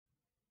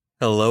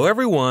Hello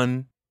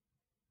everyone!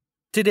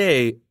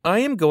 Today,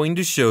 I am going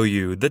to show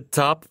you the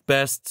top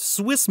best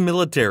Swiss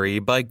military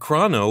by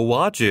Chrono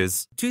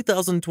watches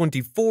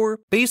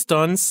 2024 based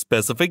on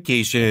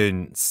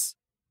specifications.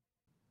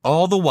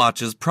 All the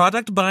watches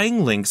product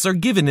buying links are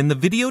given in the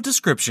video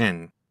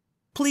description.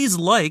 Please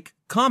like,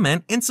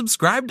 comment, and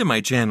subscribe to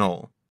my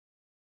channel.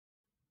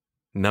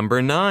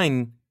 Number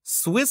 9.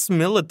 Swiss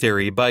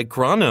military by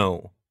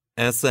Chrono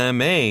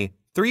SMA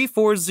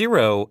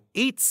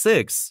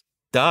 34086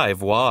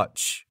 Dive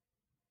Watch.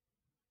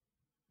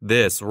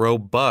 This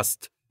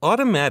robust,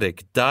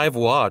 automatic dive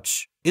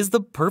watch is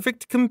the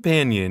perfect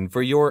companion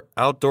for your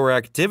outdoor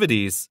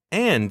activities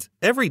and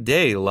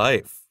everyday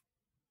life.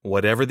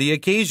 Whatever the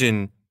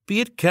occasion,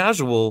 be it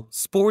casual,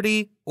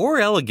 sporty, or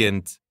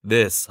elegant,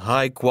 this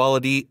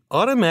high-quality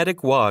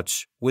automatic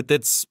watch with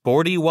its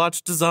sporty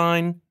watch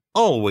design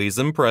always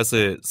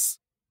impresses.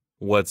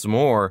 What's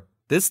more,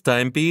 this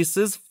timepiece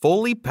is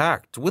fully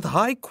packed with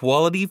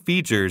high-quality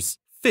features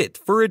fit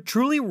for a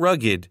truly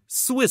rugged,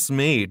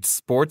 Swiss-made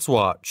sports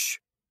watch.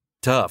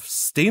 Tough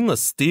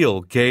stainless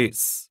steel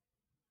case.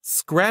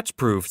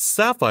 Scratch-proof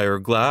sapphire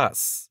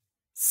glass.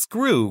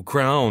 Screw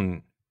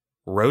crown.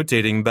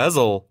 Rotating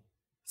bezel.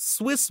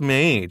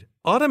 Swiss-made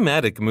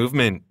automatic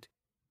movement.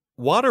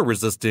 Water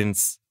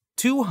resistance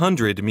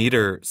 200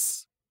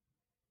 meters.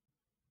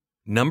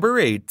 Number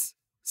 8.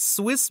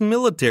 Swiss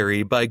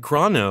military by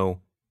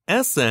Chrono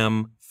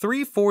SM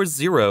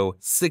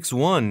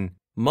 34061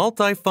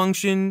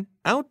 Multifunction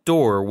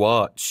Outdoor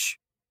Watch.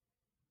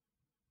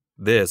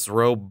 This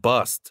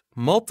robust,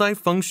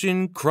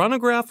 multifunction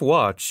chronograph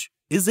watch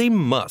is a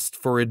must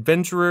for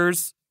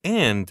adventurers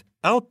and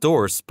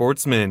outdoor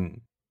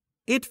sportsmen.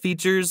 It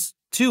features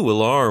 2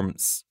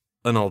 alarms,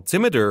 an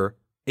altimeter,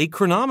 a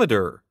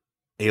chronometer,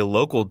 a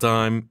local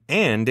time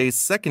and a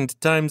second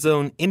time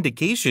zone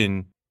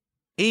indication,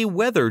 a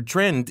weather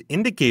trend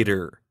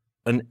indicator,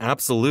 an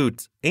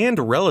absolute and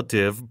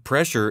relative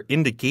pressure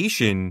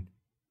indication,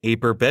 a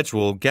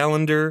perpetual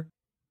calendar,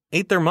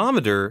 a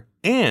thermometer,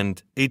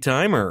 and a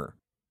timer.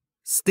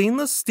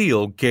 Stainless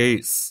steel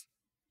case.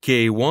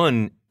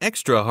 K1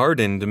 extra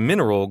hardened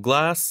mineral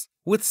glass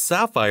with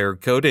sapphire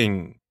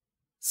coating.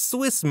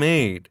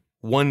 Swiss-made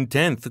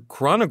 1/10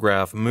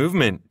 chronograph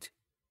movement.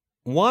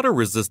 Water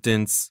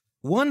resistance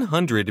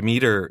 100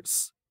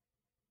 meters.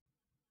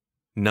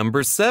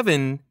 Number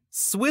 7.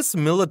 Swiss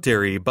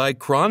military by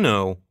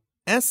Chrono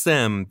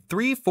SM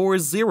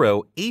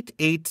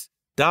 34088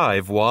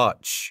 Dive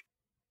Watch.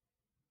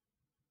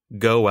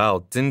 Go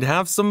out and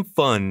have some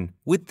fun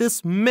with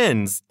this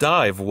men's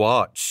dive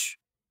watch.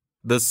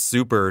 The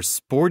super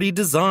sporty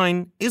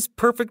design is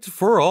perfect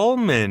for all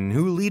men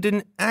who lead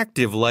an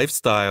active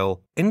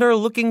lifestyle and are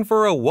looking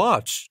for a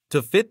watch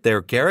to fit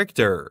their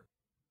character.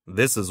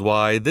 This is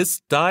why this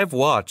dive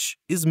watch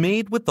is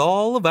made with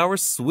all of our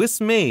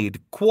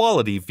Swiss-made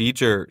quality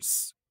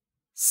features.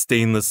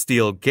 Stainless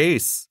steel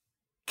case.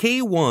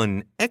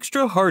 K1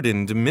 extra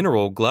hardened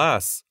mineral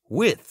glass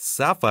with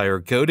sapphire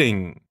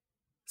coating.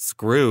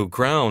 Screw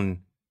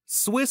crown.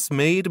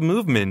 Swiss-made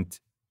movement.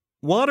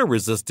 Water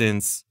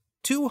resistance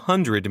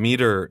 200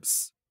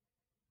 meters.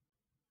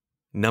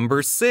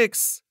 Number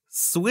 6.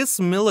 Swiss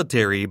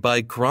military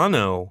by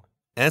Chrono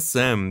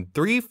SM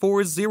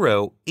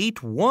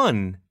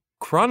 34081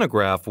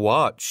 Chronograph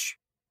watch.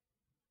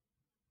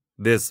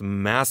 This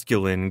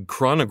masculine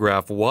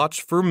chronograph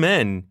watch for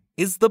men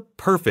is the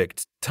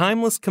perfect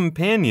timeless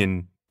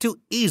companion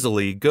to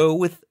easily go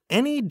with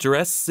any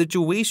dress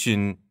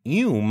situation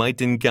you might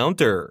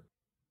encounter.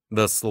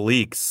 The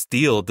sleek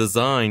steel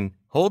design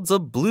holds a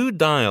blue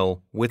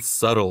dial with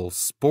subtle,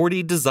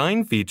 sporty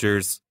design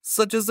features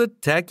such as a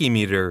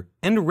tachymeter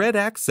and red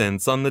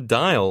accents on the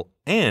dial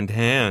and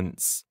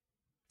hands.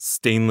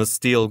 Stainless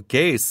steel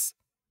case.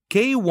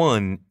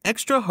 K1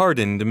 extra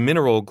hardened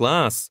mineral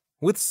glass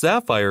with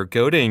sapphire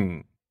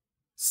coating.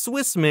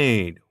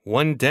 Swiss-made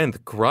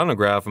 1/10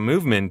 chronograph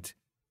movement.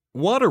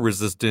 Water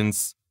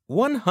resistance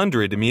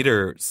 100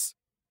 meters.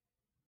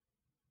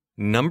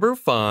 Number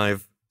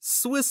 5.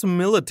 Swiss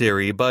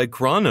military by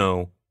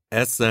Chrono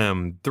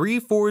SM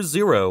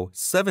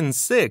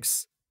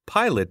 34076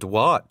 Pilot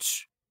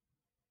Watch.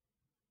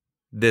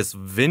 This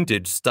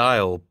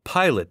vintage-style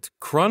Pilot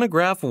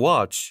chronograph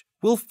watch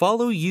will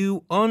follow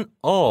you on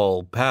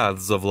all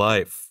paths of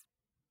life.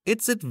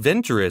 Its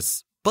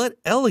adventurous but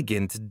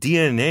elegant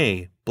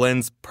DNA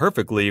blends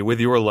perfectly with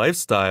your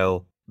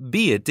lifestyle,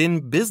 be it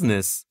in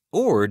business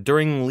or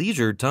during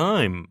leisure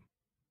time.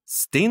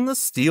 Stainless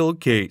steel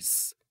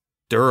case.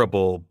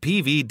 Durable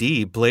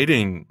PVD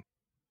plating.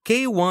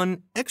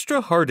 K1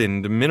 extra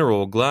hardened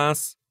mineral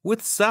glass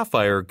with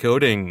sapphire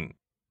coating.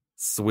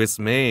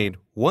 Swiss-made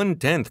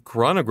 1/10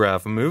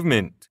 chronograph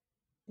movement.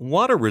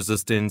 Water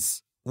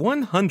resistance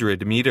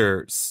 100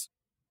 meters.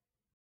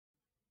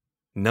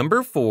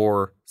 Number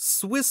 4.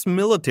 Swiss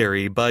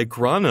military by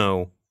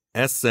Chrono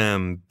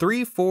SM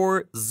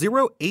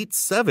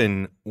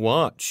 34087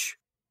 watch.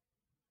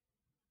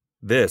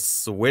 This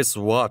Swiss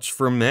watch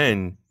for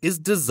men is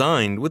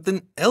designed with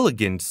an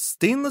elegant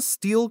stainless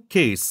steel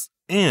case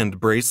and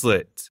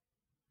bracelet.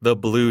 The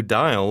blue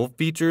dial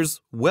features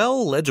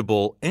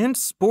well-legible and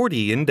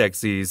sporty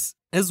indices,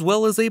 as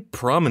well as a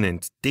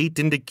prominent date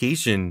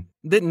indication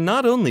that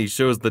not only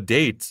shows the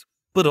date,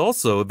 but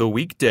also the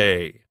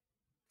weekday.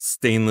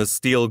 Stainless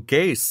steel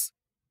case.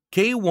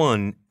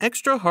 K1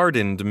 extra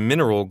hardened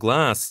mineral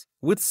glass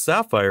with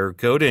sapphire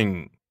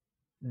coating.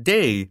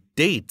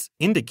 Day-date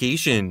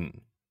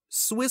indication.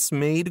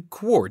 Swiss-made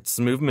quartz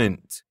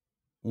movement.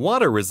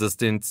 Water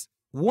resistance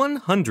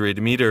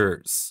 100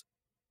 meters.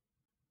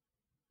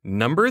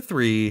 Number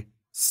 3.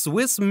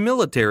 Swiss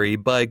Military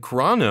by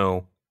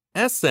Chrono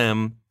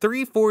SM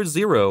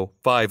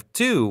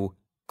 34052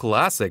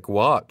 Classic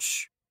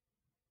Watch.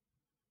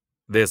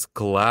 This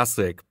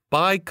classic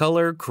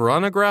bi-color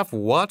chronograph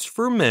watch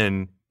for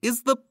men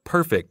is the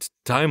perfect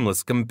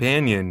timeless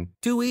companion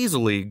to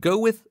easily go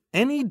with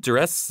any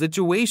dress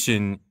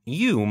situation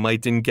you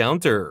might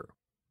encounter.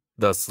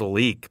 The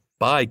sleek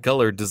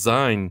bi-color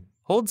design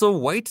holds a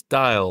white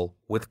dial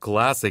with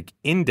classic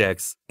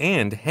index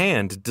and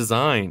hand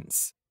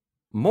designs.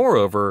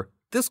 Moreover,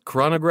 this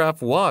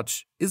chronograph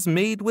watch is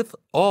made with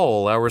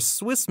all our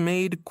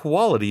Swiss-made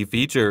quality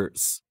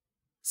features.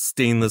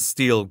 Stainless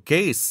steel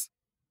case.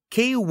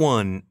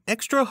 K1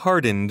 extra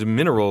hardened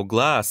mineral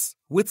glass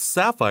with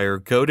sapphire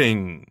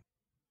coating.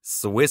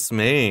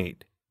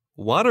 Swiss-made.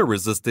 Water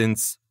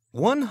resistance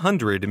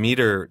 100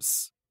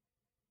 meters.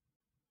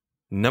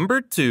 Number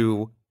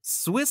 2.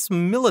 Swiss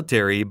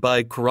Military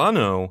by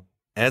Chrono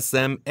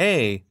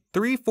SMA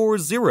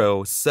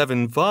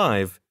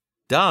 34075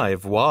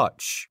 Dive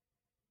Watch.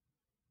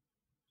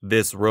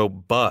 This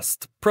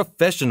robust,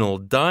 professional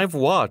dive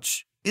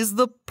watch is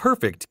the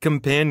perfect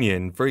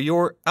companion for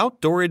your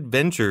outdoor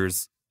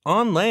adventures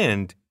on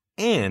land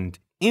and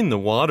in the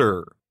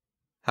water.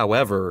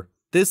 However,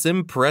 this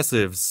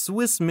impressive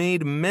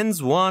Swiss-made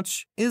men's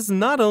watch is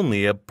not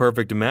only a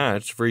perfect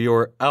match for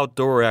your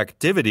outdoor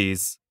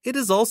activities, it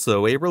is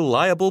also a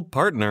reliable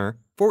partner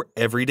for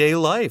everyday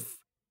life.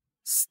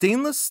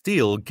 Stainless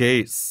steel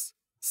case,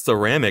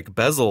 ceramic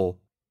bezel,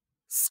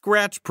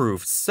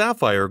 scratch-proof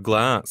sapphire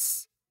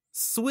glass,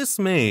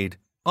 Swiss-made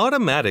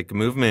automatic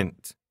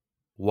movement,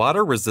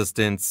 water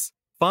resistance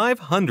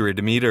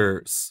 500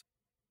 meters.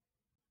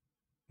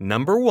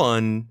 Number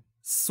 1.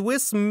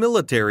 Swiss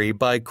Military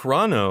by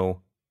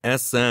Chrono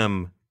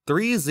SM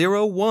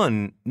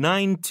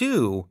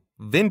 30192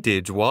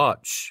 Vintage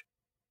Watch.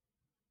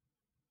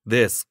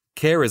 This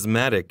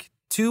charismatic,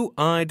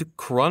 two-eyed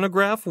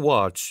chronograph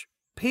watch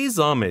pays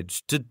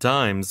homage to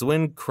times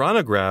when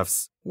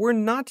chronographs were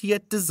not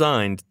yet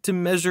designed to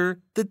measure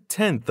the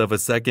 10th of a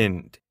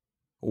second.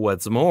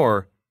 What's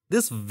more,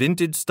 this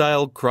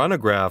vintage-style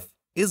chronograph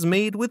is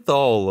made with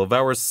all of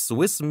our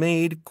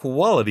Swiss-made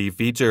quality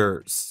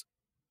features.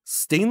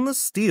 Stainless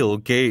steel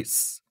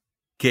case.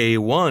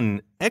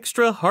 K1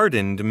 extra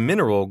hardened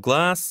mineral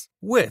glass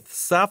with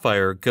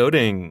sapphire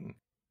coating.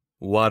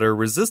 Water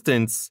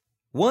resistance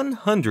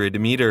 100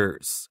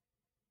 meters.